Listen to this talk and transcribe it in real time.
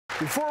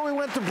Before we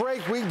went to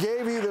break, we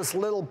gave you this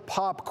little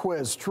pop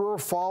quiz. True or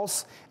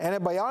false,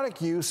 antibiotic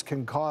use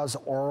can cause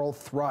oral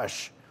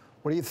thrush.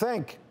 What do you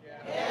think?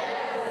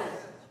 Yes.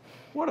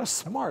 What a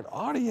smart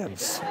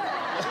audience.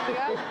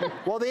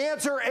 Well, the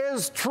answer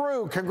is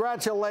true.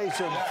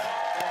 Congratulations.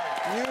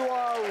 You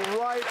are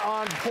right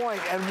on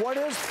point. And what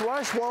is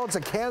thrush? Well, it's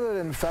a candida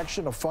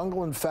infection, a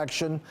fungal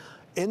infection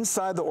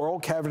inside the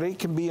oral cavity. It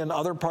can be in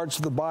other parts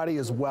of the body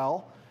as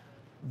well.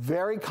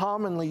 Very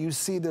commonly, you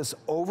see this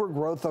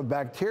overgrowth of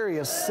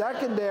bacteria,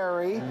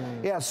 secondary,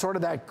 sort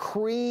of that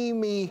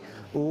creamy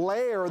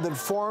layer that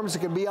forms. It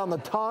can be on the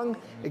tongue,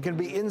 it can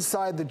be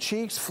inside the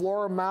cheeks,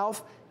 floor of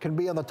mouth, it can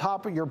be on the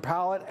top of your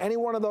palate. Any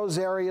one of those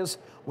areas,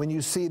 when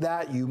you see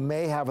that, you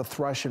may have a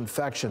thrush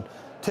infection.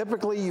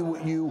 Typically,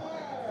 you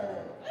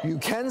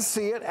can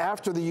see it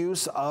after the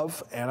use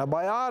of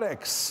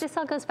antibiotics. This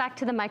all goes back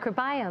to the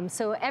microbiome.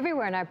 So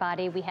everywhere in our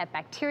body, we have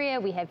bacteria,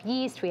 we have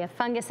yeast, we have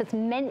fungus. It's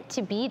meant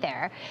to be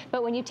there.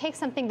 But when you take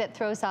something that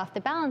throws off the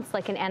balance,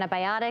 like an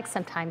antibiotic,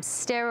 sometimes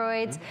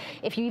steroids,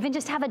 if you even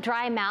just have a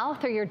dry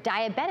mouth or you're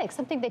diabetic,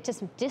 something that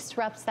just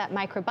disrupts that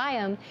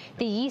microbiome,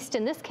 the yeast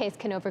in this case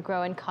can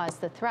overgrow and cause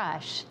the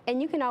thrush.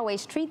 And you can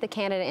always treat the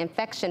candida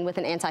infection with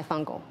an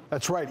antifungal.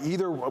 That's right,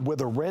 either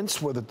with a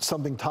rinse, with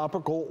something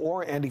topical,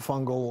 or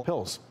antifungal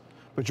pills.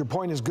 But your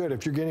point is good.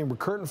 If you're getting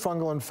recurrent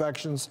fungal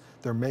infections,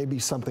 there may be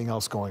something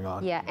else going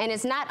on. Yeah, and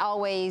it's not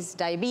always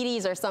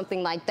diabetes or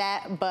something like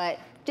that, but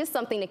just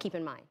something to keep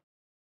in mind.